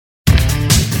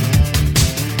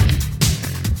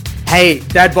Hey,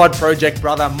 Dad Bod Project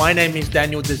brother, my name is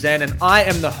Daniel Dezan and I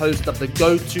am the host of the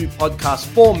go-to podcast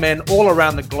for men all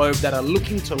around the globe that are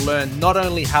looking to learn not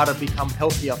only how to become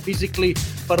healthier physically,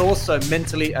 but also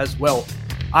mentally as well.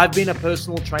 I've been a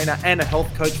personal trainer and a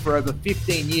health coach for over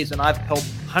 15 years and I've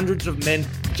helped hundreds of men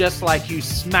just like you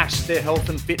smash their health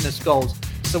and fitness goals.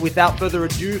 So without further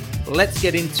ado, let's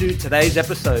get into today's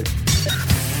episode.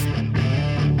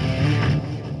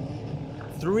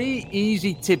 3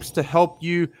 easy tips to help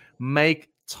you make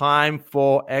time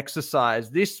for exercise.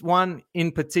 This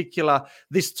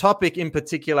topic in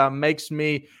particular makes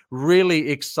me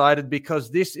really excited because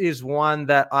this is one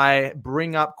that I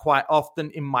bring up quite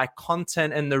often in my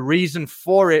content. And the reason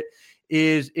for it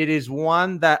is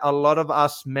one that a lot of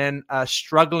us men are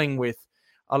struggling with.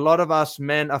 A lot of us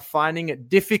men are finding it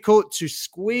difficult to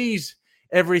squeeze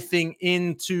everything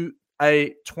into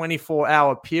a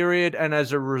 24-hour period. And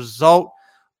as a result,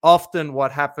 often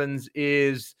what happens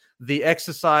is the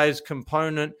exercise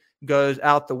component goes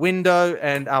out the window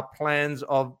and our plans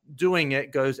of doing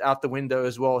it goes out the window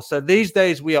as well. So these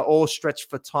days we are all stretched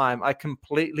for time. I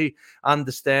completely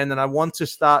understand. And I want to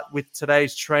start with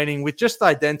today's training with just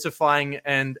identifying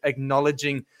and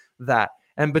acknowledging that.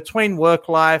 And between work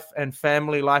life and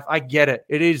family life, I get it.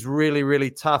 It is really, really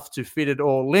tough to fit it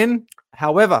all in.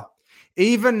 However,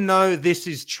 even though this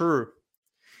is true,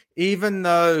 even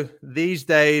though these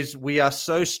days we are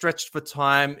so stretched for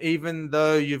time, even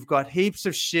though you've got heaps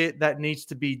of shit that needs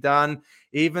to be done,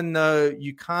 even though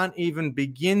you can't even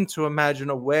begin to imagine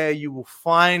where you will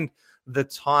find the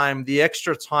time, the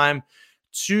extra time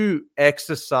to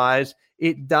exercise,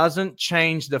 it doesn't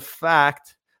change the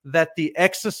fact that the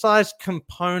exercise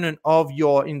component of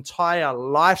your entire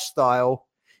lifestyle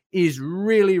is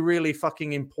really, really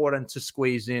fucking important to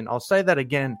squeeze in. I'll say that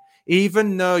again.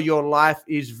 Even though your life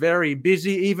is very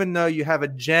busy, even though you have a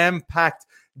jam-packed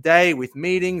day with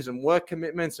meetings and work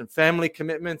commitments and family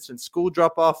commitments and school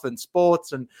drop-off and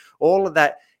sports and all of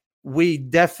that, we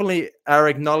definitely are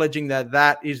acknowledging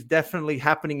that is definitely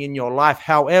happening in your life.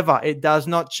 However, it does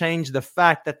not change the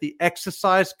fact that the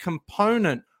exercise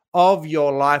component of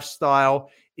your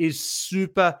lifestyle is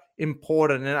super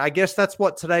important. And I guess that's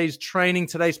what today's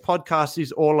podcast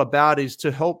is all about, is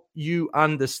to help you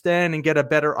understand and get a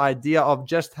better idea of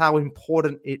just how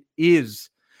important it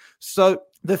is. So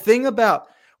the thing about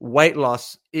weight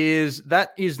loss is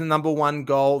that is the number one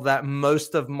goal that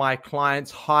most of my clients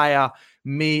hire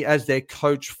me as their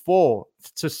coach for,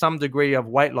 to some degree of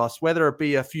weight loss, whether it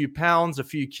be a few pounds, a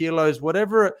few kilos,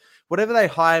 whatever they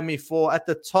hire me for. At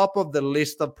the top of the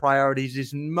list of priorities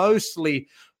is mostly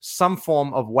some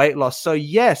form of weight loss. So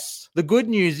yes, the good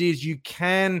news is you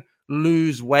can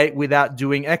lose weight without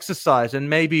doing exercise. And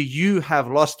maybe you have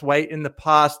lost weight in the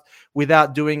past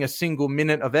without doing a single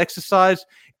minute of exercise.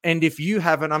 And if you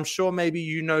haven't, I'm sure maybe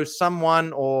you know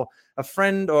someone or a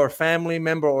friend or a family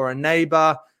member or a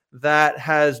neighbor that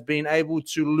has been able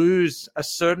to lose a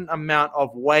certain amount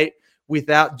of weight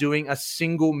without doing a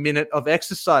single minute of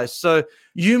exercise. So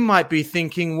you might be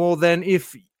thinking, well, then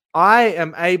if I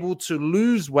am able to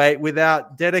lose weight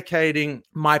without dedicating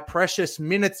my precious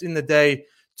minutes in the day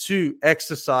to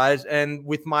exercise, and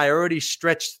with my already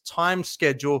stretched time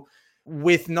schedule,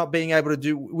 with being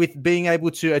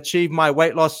able to achieve my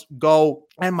weight loss goal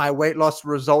and my weight loss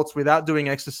results without doing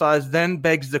exercise, then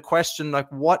begs the question, like,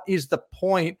 what is the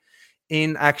point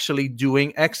in actually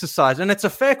doing exercise? And it's a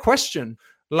fair question.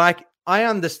 Like, I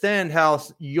understand how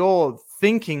your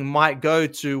thinking might go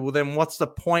to, well, then what's the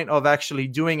point of actually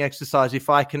doing exercise if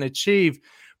I can achieve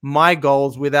my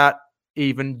goals without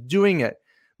even doing it?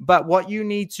 But what you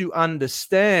need to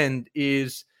understand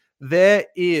is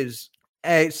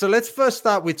so let's first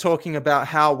start with talking about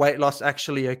how weight loss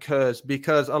actually occurs,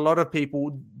 because a lot of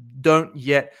people don't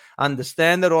yet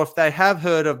understand that, or if they have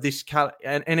heard of this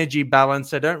an energy balance,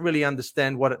 they don't really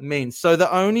understand what it means. So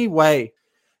the only way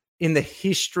in the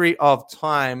history of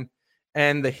time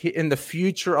and in the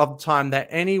future of time that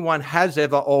anyone has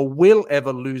ever or will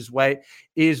ever lose weight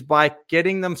is by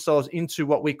getting themselves into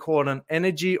what we call an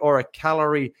energy or a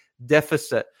calorie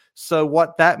deficit. So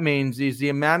what that means is the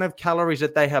amount of calories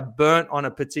that they have burnt on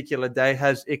a particular day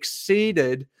has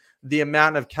exceeded the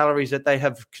amount of calories that they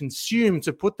have consumed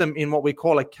to put them in what we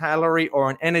call a calorie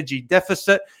or an energy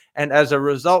deficit. And as a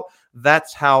result,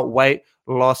 that's how weight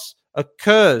loss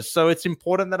occurs. So it's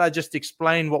important that I just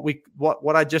explain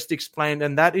what I just explained,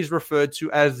 and that is referred to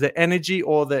as the energy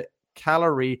or the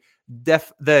calorie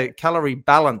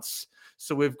balance.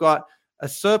 So we've got a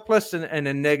surplus and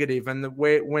a negative. And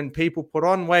when people put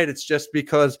on weight, it's just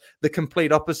because the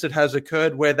complete opposite has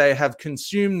occurred, where they have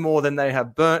consumed more than they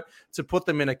have burnt to put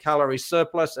them in a calorie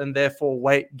surplus, and therefore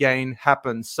weight gain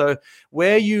happens. So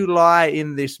where you lie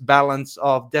in this balance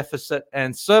of deficit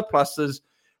and surpluses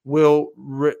will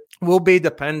be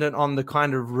dependent on the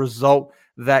kind of result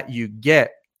that you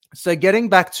get. So getting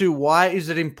back to why is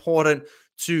it important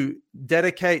to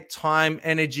dedicate time,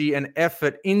 energy, and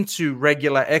effort into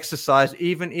regular exercise,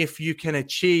 even if you can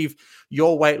achieve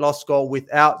your weight loss goal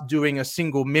without doing a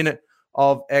single minute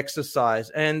of exercise.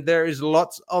 And there is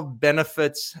lots of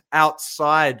benefits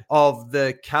outside of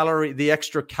the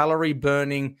extra calorie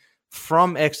burning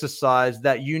from exercise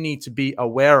that you need to be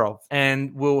aware of,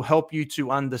 and will help you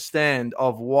to understand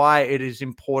of why it is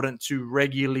important to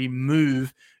regularly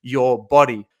move your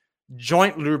body.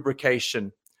 Joint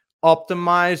lubrication,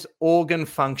 optimize organ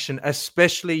function,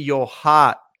 especially your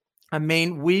heart. I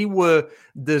mean, we were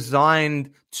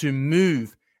designed to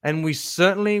move, and we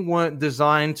certainly weren't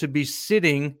designed to be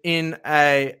sitting in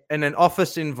an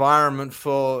office environment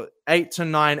for 8 to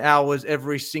 9 hours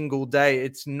every single day.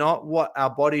 It's not what our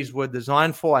bodies were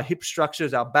designed for, our hip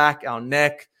structures, our back, our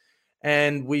neck.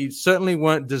 And we certainly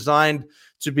weren't designed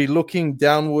to be looking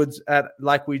downwards at,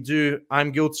 like we do.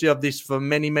 I'm guilty of this, for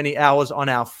many, many hours on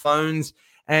our phones.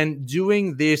 And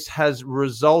doing this has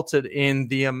resulted in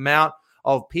the amount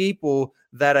of people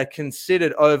that are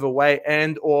considered overweight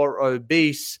and or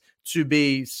obese to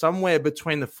be somewhere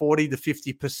between the 40 to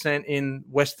 50% in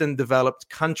Western developed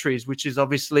countries, which is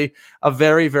obviously a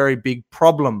very, very big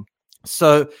problem.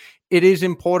 So it is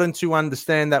important to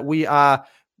understand that we are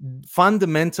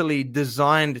fundamentally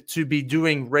designed to be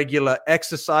doing regular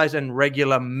exercise and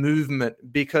regular movement,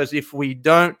 because if we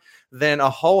don't, then a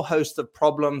whole host of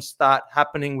problems start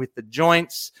happening with the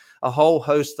joints, a whole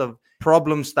host of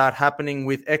problems start happening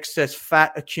with excess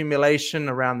fat accumulation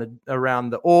around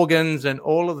the organs, and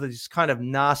all of this kind of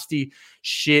nasty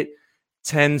shit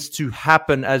tends to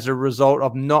happen as a result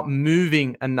of not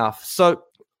moving enough. So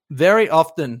very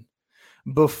often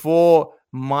before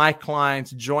my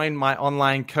clients join my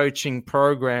online coaching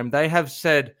program, they have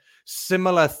said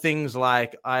similar things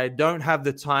like, I don't have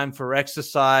the time for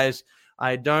exercise,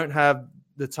 I don't have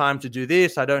the time to do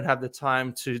this, I don't have the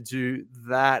time to do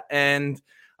that. And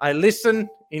I listen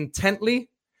intently,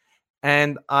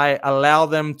 and I allow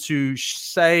them to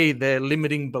say their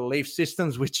limiting belief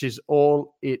systems, which is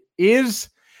all it is.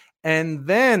 And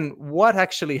then what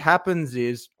actually happens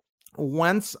is,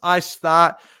 once I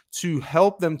start to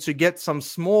help them to get some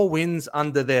small wins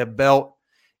under their belt,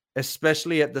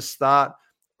 especially at the start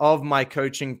of my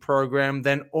coaching program,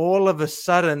 then all of a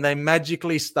sudden they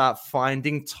magically start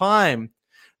finding time.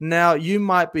 Now,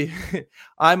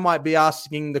 I might be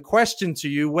asking the question to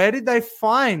you, where did they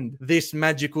find this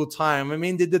magical time? I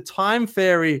mean, did the time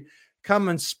fairy come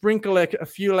and sprinkle a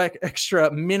few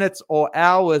extra minutes or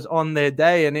hours on their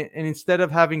day? And instead of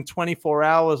having 24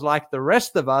 hours like the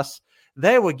rest of us,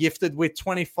 they were gifted with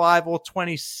 25 or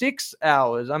 26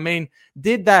 hours. I mean,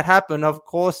 did that happen? Of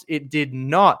course it did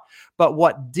not. But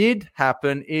what did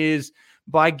happen is,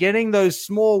 by getting those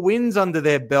small wins under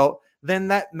their belt, then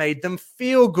that made them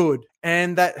feel good,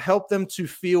 and that helped them to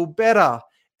feel better.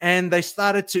 And they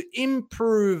started to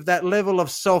improve that level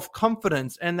of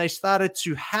self-confidence, and they started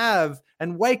to have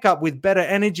and wake up with better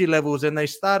energy levels, and they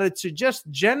started to just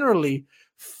generally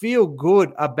feel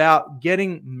good about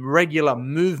getting regular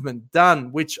movement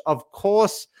done, which of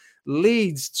course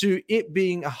leads to it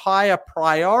being a higher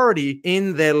priority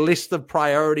in their list of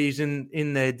priorities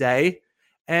in their day.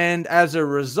 And as a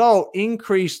result,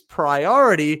 increased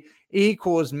priority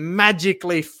equals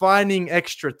magically finding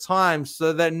extra time,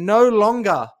 so that no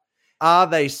longer are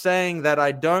they saying that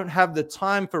I don't have the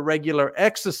time for regular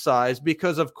exercise,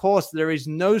 because of course there is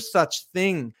no such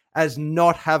thing as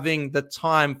not having the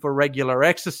time for regular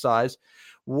exercise.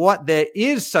 What there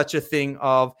is such a thing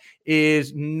of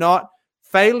is not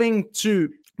failing to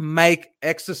make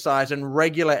exercise and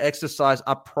regular exercise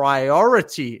a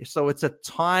priority. So it's a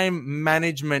time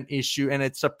management issue, and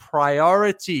it's a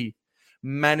priority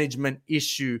management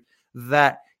issue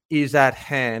that is at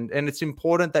hand. And it's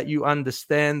important that you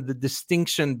understand the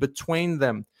distinction between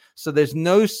them. So there's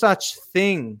no such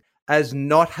thing as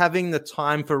not having the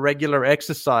time for regular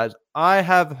exercise. I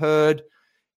have heard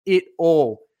it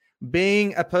all.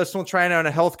 Being a personal trainer and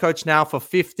a health coach now for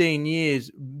 15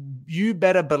 years, you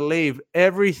better believe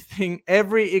everything,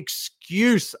 every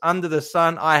excuse under the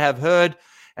sun I have heard.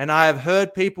 And I have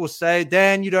heard people say,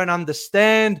 Dan, you don't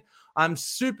understand. I'm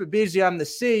super busy. I'm the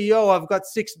CEO. I've got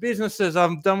 6 businesses.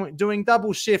 I'm doing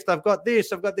double shift. I've got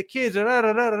this. I've got the kids.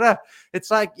 It's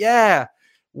like, yeah,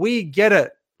 we get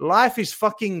it. Life is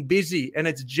fucking busy and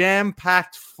it's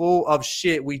jam-packed full of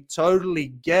shit. We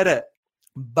totally get it.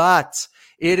 But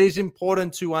it is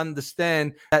important to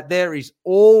understand that there is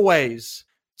always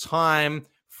time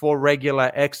for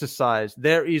regular exercise.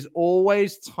 There is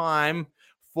always time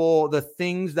for the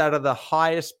things that are the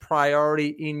highest priority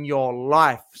in your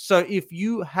life. So if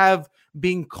you have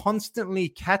been constantly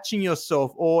catching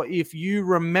yourself, or if you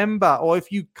remember, or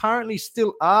if you currently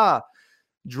still are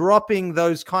dropping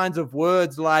those kinds of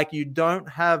words like you don't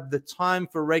have the time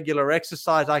for regular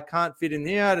exercise, I can't fit in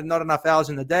here, not enough hours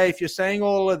in the day. If you're saying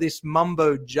all of this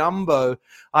mumbo jumbo,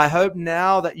 I hope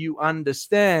now that you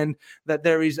understand that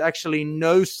there is actually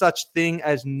no such thing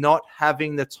as not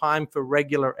having the time for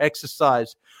regular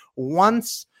exercise.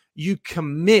 Once you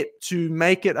commit to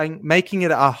making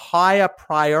it a higher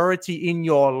priority in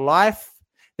your life,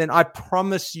 then I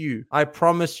promise you,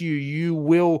 you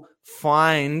will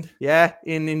find,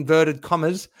 in inverted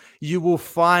commas, you will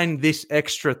find this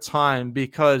extra time,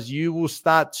 because you will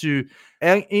start to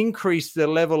increase the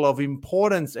level of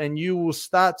importance and you will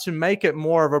start to make it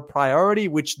more of a priority,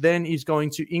 which then is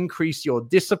going to increase your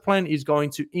discipline, is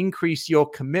going to increase your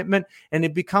commitment, and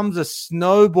it becomes a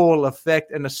snowball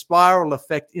effect and a spiral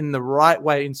effect in the right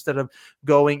way instead of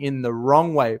going in the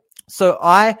wrong way. So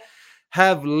I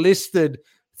have listed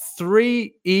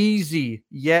 3 easy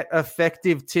yet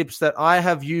effective tips that I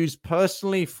have used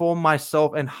personally for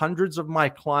myself and hundreds of my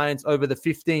clients over the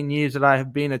 15 years that I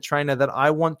have been a trainer that I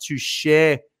want to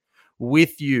share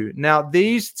with you. Now,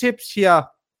 these tips here,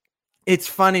 it's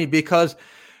funny because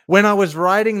when I was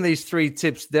writing these 3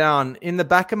 tips down, in the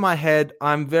back of my head,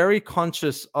 I'm very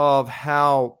conscious of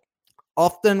how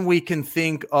often we can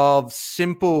think of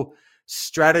simple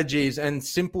strategies and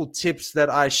simple tips that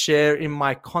I share in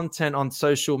my content on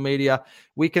social media.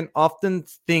 We can often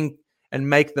think and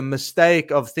make the mistake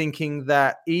of thinking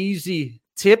that easy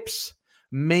tips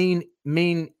mean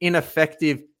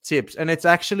ineffective tips. And it's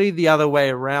actually the other way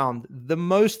around. The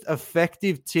most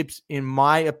effective tips, in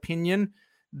my opinion,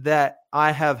 that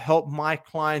I have helped my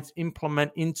clients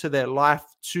implement into their life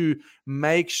to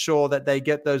make sure that they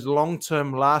get those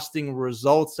long-term lasting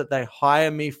results that they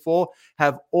hire me for,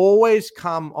 have always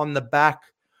come on the back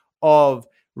of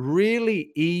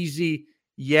really easy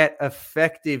yet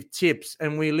effective tips.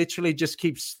 And we literally just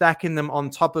keep stacking them on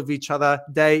top of each other,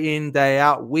 day in, day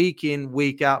out, week in,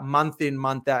 week out, month in,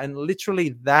 month out. And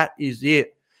literally that is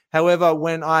it. However,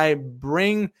 when I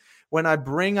bring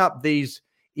up these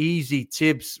easy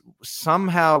tips,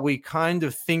 somehow we kind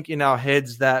of think in our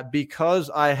heads that because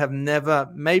I have never,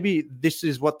 maybe this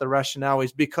is what the rationale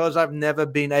is, because I've never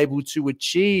been able to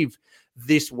achieve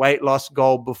this weight loss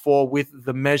goal before with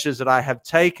the measures that I have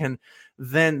taken,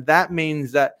 then that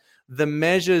means that the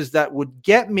measures that would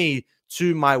get me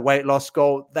to my weight loss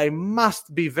goal, they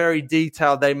must be very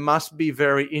detailed, they must be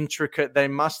very intricate, they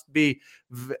must be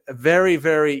very,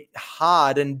 very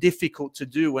hard and difficult to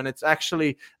do, when it's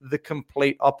actually the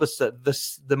complete opposite.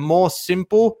 The more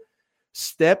simple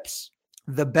steps,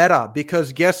 the better,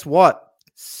 because guess what?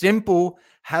 Simple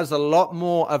has a lot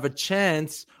more of a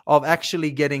chance of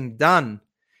actually getting done.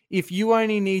 If you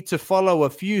only need to follow a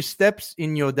few steps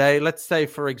in your day, let's say,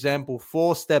 for example,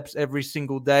 4 steps every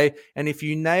single day, and if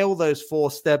you nail those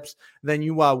 4 steps, then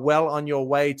you are well on your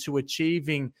way to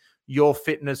achieving your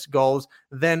fitness goals.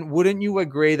 Then wouldn't you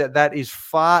agree that that is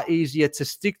far easier to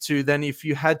stick to than if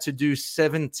you had to do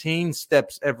 17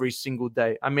 steps every single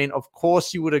day? I mean, of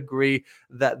course you would agree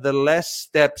that the less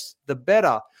steps, the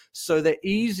better. So the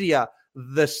easier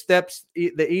the steps,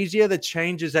 the easier the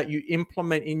changes that you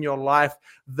implement in your life,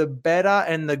 the better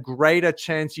and the greater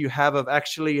chance you have of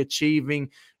actually achieving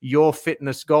your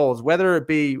fitness goals, whether it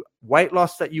be weight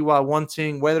loss that you are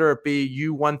wanting, whether it be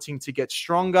you wanting to get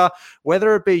stronger,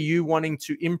 whether it be you wanting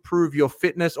to improve your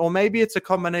fitness, or maybe it's a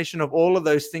combination of all of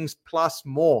those things plus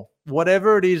more.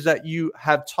 Whatever it is that you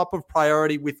have top of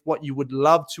priority with what you would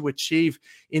love to achieve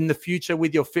in the future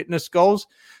with your fitness goals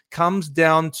comes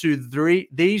down to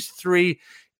these 3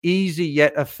 easy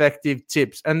yet effective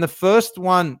tips. And the first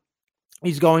one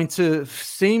is going to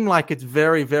seem like it's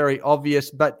very, very obvious,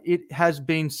 but it has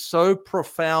been so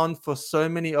profound for so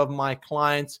many of my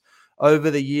clients over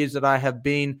the years that I have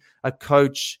been a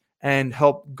coach and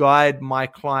help guide my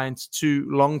clients to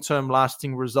long-term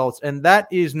lasting results. And that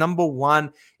is, number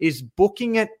 1, is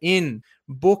booking in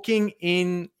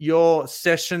your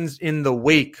sessions in the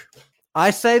week.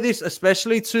 I say this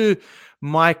especially to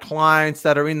my clients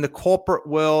that are in the corporate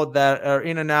world, that are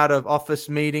in and out of office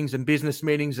meetings and business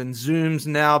meetings and Zooms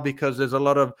now, because there's a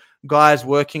lot of guys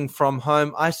working from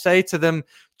home. I say to them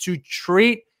to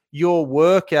treat your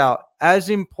workout as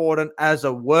important as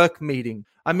a work meeting?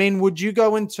 I mean, would you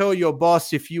go and tell your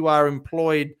boss if you are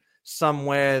employed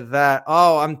somewhere that,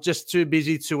 oh, I'm just too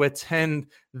busy to attend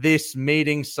this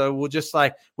meeting, so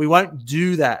we won't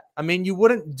do that? I mean, you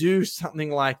wouldn't do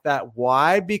something like that.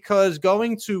 Why? Because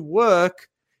going to work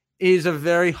is a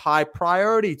very high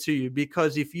priority to you,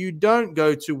 because if you don't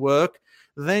go to work,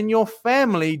 then your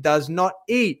family does not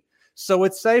eat. So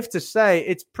it's safe to say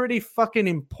it's pretty fucking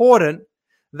important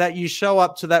that you show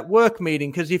up to that work meeting,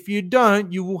 because if you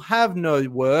don't, you will have no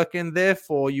work, and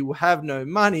therefore you will have no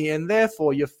money, and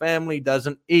therefore your family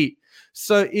doesn't eat.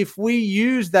 So if we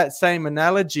use that same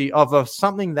analogy of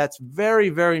something that's very,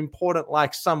 very important,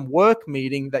 like some work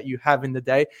meeting that you have in the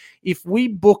day, if we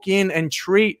book in and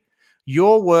treat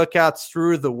your workouts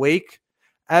through the week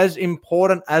as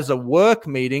important as a work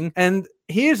meeting, and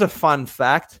here's a fun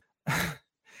fact,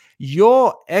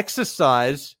 your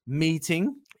exercise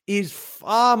meeting is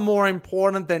far more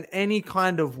important than any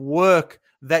kind of work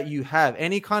that you have,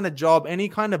 any kind of job, any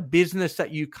kind of business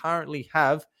that you currently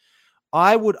have.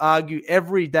 I would argue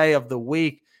every day of the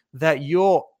week that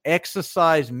your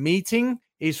exercise meeting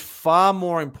is far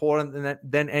more important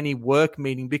than any work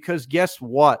meeting, because guess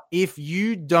what? If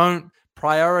you don't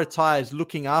prioritize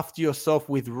looking after yourself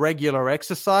with regular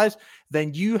exercise,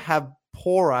 then you have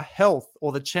poorer health,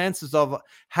 or the chances of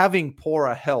having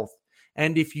poorer health.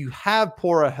 And if you have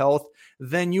poorer health,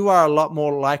 then you are a lot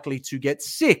more likely to get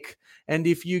sick. And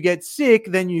if you get sick,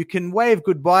 then you can wave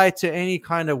goodbye to any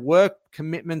kind of work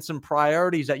commitments and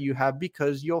priorities that you have,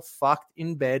 because you're fucked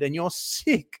in bed and you're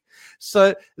sick.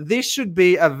 So this should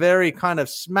be a very kind of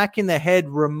smack in the head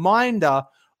reminder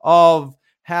of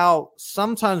how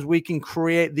sometimes we can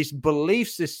create this belief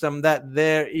system that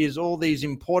there is all these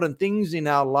important things in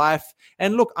our life.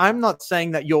 And look, I'm not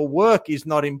saying that your work is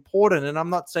not important, and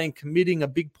I'm not saying committing a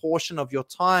big portion of your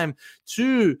time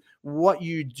to what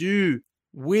you do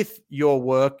with your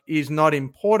work is not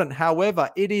important. However,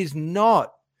 it is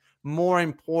not more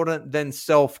important than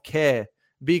self-care,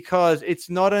 because it's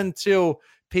not until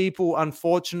people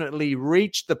unfortunately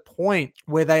reach the point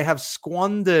where they have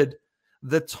squandered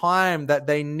the time that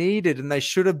they needed and they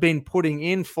should have been putting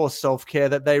in for self-care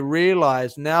that they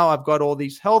realize, now I've got all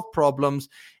these health problems,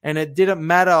 and it didn't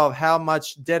matter of how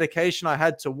much dedication I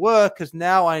had to work, because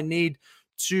now I need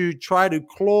to try to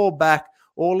claw back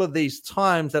all of these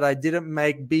times that I didn't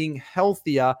make being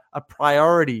healthier a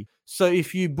priority. So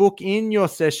if you book in your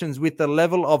sessions with the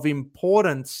level of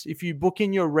importance, if you book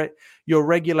in your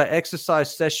regular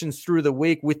exercise sessions through the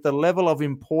week with the level of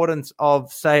importance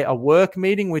of, say, a work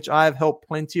meeting, which I have helped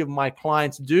plenty of my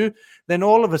clients do, then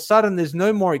all of a sudden there's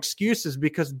no more excuses,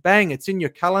 because bang, it's in your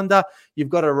calendar. You've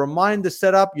got a reminder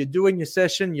set up. You're doing your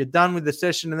session. You're done with the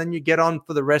session, and then you get on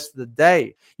for the rest of the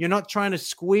day. You're not trying to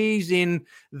squeeze in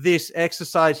this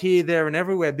exercise here, there, and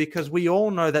everywhere, because we all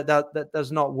know that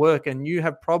does not work. And you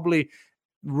have probably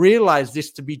realized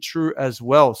this to be true as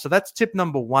well. So that's tip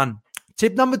number one.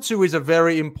 Tip number two is a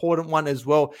very important one as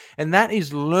well, and that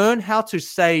is learn how to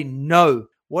say no.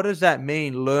 What does that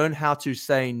mean? Learn how to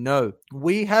say no.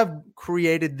 We have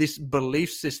created this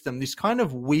belief system, this kind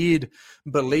of weird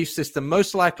belief system,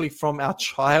 most likely from our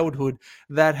childhood,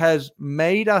 that has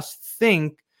made us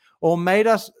think or made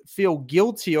us feel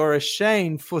guilty or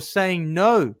ashamed for saying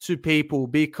no to people,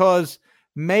 because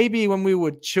maybe when we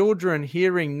were children,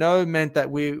 hearing no meant that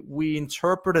we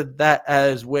interpreted that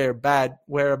as we're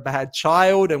a bad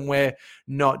child and we're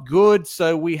not good.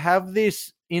 So we have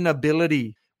this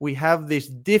inability, we have this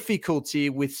difficulty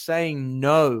with saying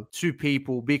no to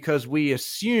people, because we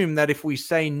assume that if we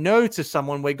say no to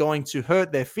someone, we're going to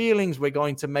hurt their feelings, we're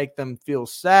going to make them feel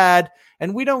sad,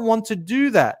 and we don't want to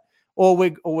do that, or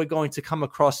we're going to come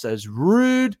across as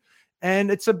rude.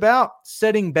 And it's about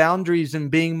setting boundaries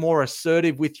and being more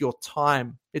assertive with your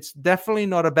time. It's definitely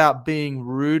not about being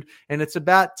rude, and it's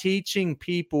about teaching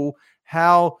people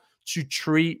how to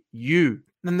treat you.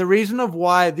 And the reason of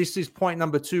why this is point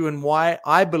number two, and why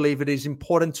I believe it is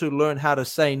important to learn how to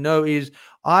say no, is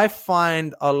I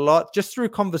find a lot, just through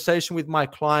conversation with my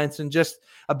clients and just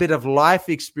a bit of life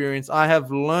experience, I have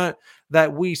learned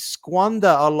that we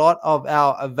squander a lot of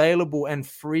our available and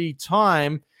free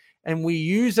time, and we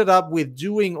use it up with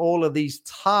doing all of these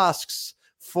tasks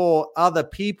for other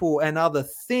people and other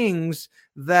things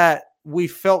that we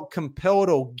felt compelled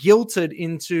or guilted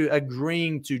into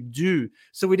agreeing to do.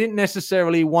 So we didn't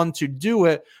necessarily want to do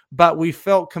it, but we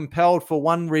felt compelled for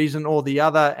one reason or the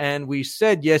other, and we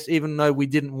said yes, even though we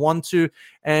didn't want to.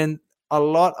 And a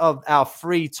lot of our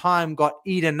free time got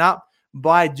eaten up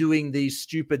by doing these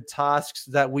stupid tasks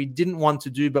that we didn't want to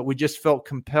do, but we just felt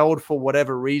compelled for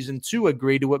whatever reason to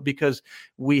agree to it, because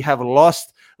we have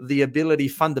lost the ability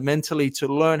fundamentally to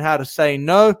learn how to say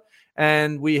no.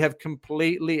 And we have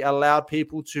completely allowed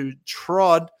people to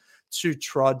trod.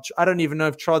 I don't even know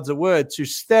if trod's a word, to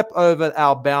step over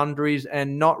our boundaries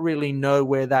and not really know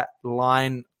where that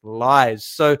line lies.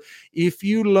 So if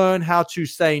you learn how to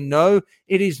say no,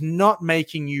 it is not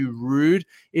making you rude.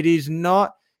 It is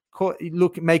not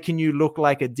making you look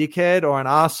like a dickhead or an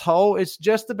asshole. It's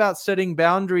just about setting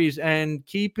boundaries and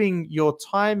keeping your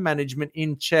time management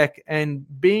in check and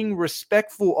being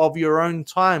respectful of your own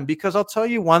time. Because I'll tell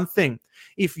you one thing,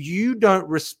 if you don't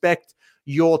respect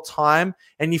your time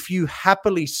and if you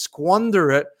happily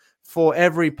squander it for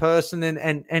every person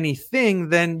and anything,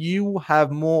 then you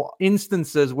have more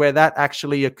instances where that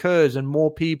actually occurs and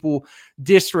more people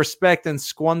disrespect and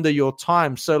squander your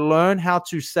time. So learn how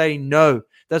to say no.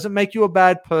 Doesn't make you a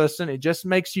bad person. It just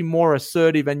makes you more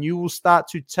assertive, and you will start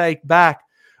to take back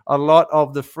a lot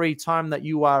of the free time that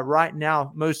you are right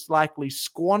now most likely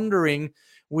squandering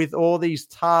with all these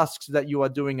tasks that you are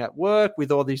doing at work,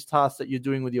 with all these tasks that you're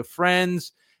doing with your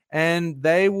friends. And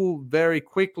they will very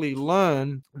quickly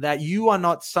learn that you are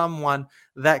not someone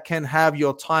that can have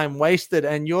your time wasted,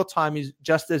 and your time is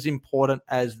just as important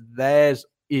as theirs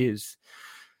is.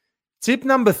 Tip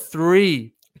number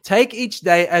 3, take each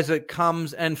day as it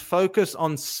comes and focus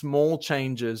on small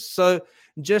changes. So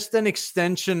just an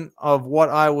extension of what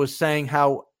I was saying,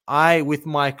 how I, with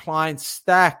my clients,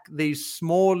 stack these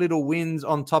small little wins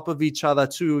on top of each other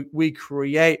to we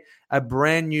create a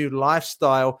brand new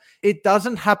lifestyle. It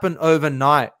doesn't happen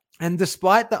overnight. And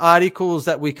despite the articles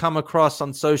that we come across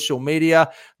on social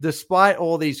media, despite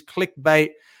all these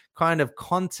clickbait kind of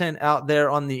content out there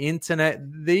on the internet,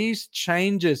 these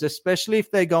changes, especially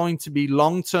if they're going to be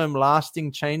long-term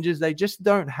lasting changes, they just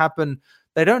don't happen.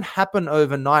 They don't happen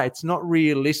overnight. It's not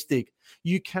realistic.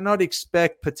 You cannot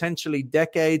expect potentially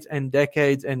decades and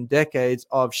decades and decades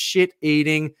of shit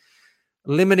eating,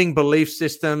 limiting belief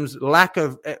systems, lack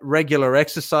of regular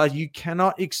exercise. You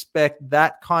cannot expect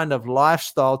that kind of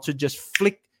lifestyle to just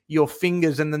flick your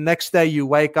fingers and the next day you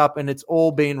wake up and it's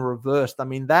all been reversed. I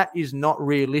mean, that is not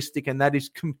realistic, and that is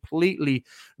completely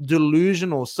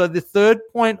delusional. So the third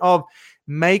point of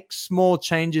make small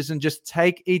changes and just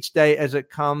take each day as it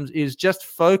comes is just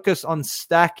focus on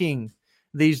stacking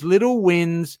these little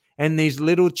wins and these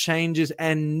little changes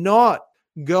and not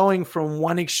going from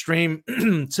one extreme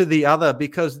to the other,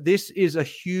 because this is a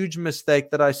huge mistake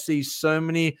that I see so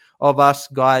many of us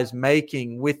guys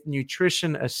making with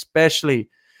nutrition, especially.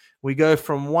 We go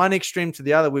from one extreme to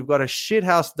the other. We've got a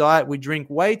shithouse diet. We drink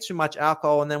way too much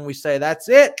alcohol, and then we say, that's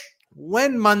it.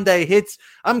 When Monday hits,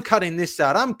 I'm cutting this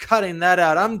out. I'm cutting that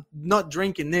out. I'm not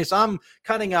drinking this. I'm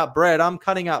cutting out bread. I'm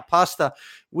cutting out pasta.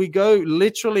 We go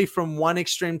literally from one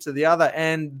extreme to the other,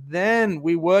 and then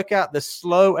we work out the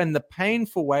slow and the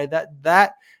painful way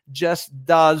that just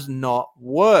does not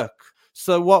work.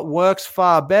 So what works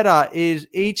far better is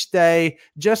each day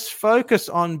just focus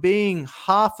on being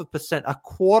 0.5%,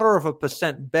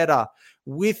 0.25% better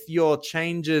with your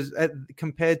changes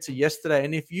compared to yesterday.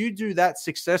 And if you do that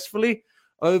successfully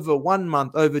over 1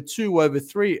 month, over 2, over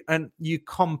 3, and you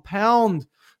compound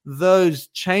those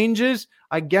changes,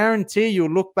 I guarantee you'll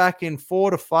look back in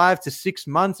 4 to 5 to 6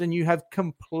 months and you have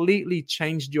completely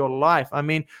changed your life. I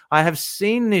mean, I have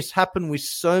seen this happen with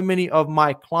so many of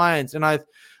my clients, and I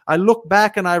look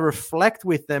back and I reflect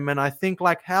with them and I think,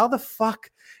 like, how the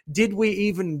fuck did we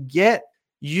even get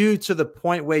you to the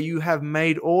point where you have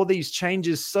made all these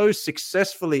changes so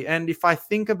successfully? And if I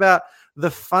think about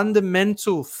the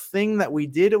fundamental thing that we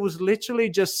did, it was literally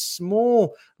just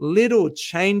small little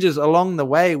changes along the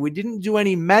way. We didn't do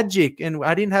any magic, and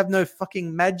I didn't have no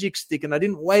fucking magic stick, and I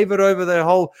didn't wave it over the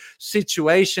whole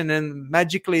situation and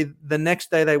magically the next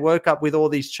day they woke up with all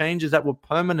these changes that were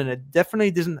permanent. It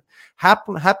definitely doesn't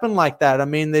happen like that. I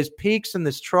mean, there's peaks and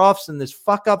there's troughs and there's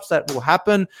fuck ups that will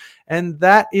happen, and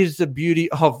that is the beauty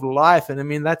of life. And I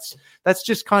mean, that's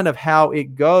just kind of how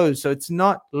it goes. So it's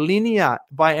not linear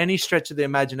by any stretch of the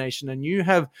imagination. And you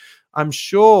have, I'm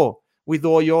sure, with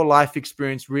all your life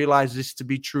experience, realize this to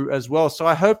be true as well. So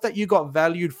I hope that you got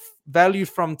value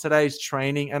from today's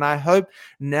training. And I hope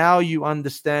now you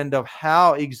understand of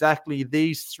how exactly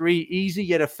these 3 easy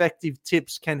yet effective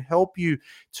tips can help you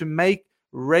to make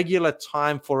regular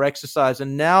time for exercise.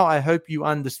 And now I hope you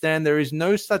understand there is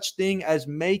no such thing as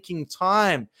making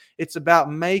time. It's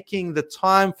about making the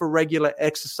time for regular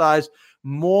exercise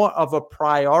more of a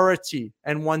priority.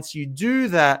 And once you do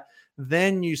that,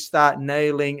 then you start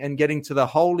nailing and getting to the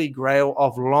holy grail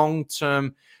of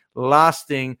long-term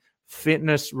lasting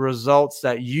fitness results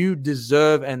that you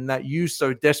deserve and that you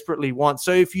so desperately want.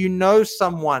 So if you know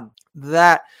someone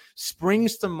that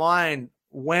springs to mind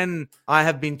when I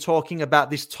have been talking about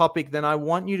this topic, then I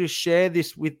want you to share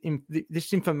this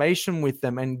information with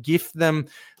them and gift them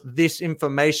this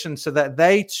information so that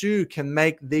they too can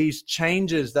make these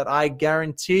changes that I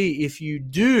guarantee, if you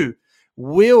do,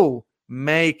 will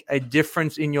make a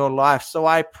difference in your life. So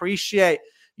I appreciate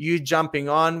you jumping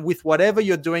on with whatever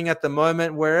you're doing at the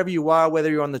moment, wherever you are, whether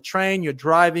you're on the train, you're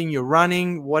driving, you're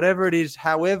running, whatever it is,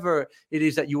 however it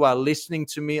is that you are listening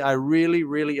to me. I really,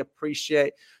 really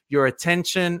appreciate your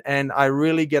attention, and I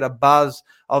really get a buzz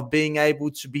of being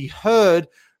able to be heard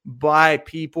by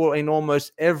people in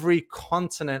almost every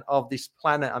continent of this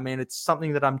planet. I mean, it's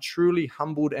something that I'm truly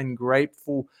humbled and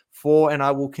grateful for, and I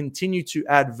will continue to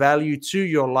add value to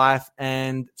your life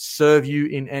and serve you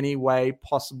in any way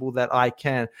possible that I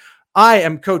can. I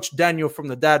am Coach Daniel from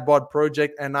the Dad Bod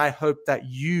Project, and I hope that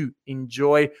you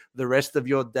enjoy the rest of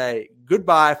your day.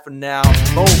 Goodbye for now.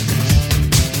 Boom.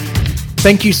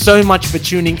 Thank you so much for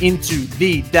tuning into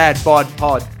the Dad Bod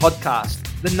podcast,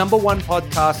 the #1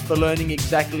 podcast for learning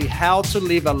exactly how to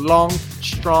live a long,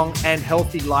 strong, and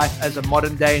healthy life as a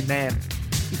modern day man.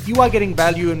 If you are getting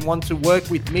value and want to work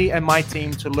with me and my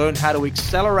team to learn how to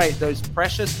accelerate those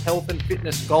precious health and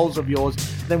fitness goals of yours,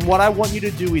 then what I want you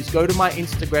to do is go to my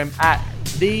Instagram at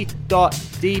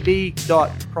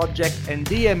the.db.project and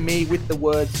DM me with the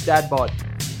words DadBod.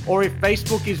 Or if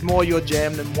Facebook is more your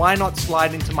jam, then why not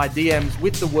slide into my DMs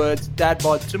with the words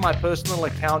DadBod to my personal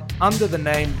account under the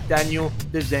name Daniel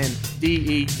Dezen,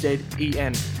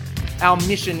 Dezen. Our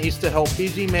mission is to help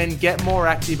busy men get more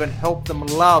active and help them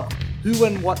love who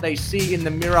and what they see in the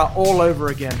mirror all over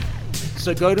again.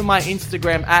 So go to my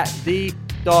Instagram at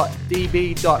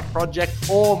the.db.project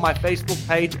or my Facebook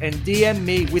page and DM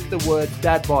me with the words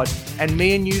DadBod, and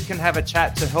me and you can have a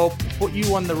chat to help put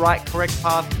you on the correct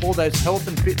path for those health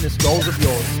and fitness goals of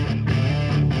yours.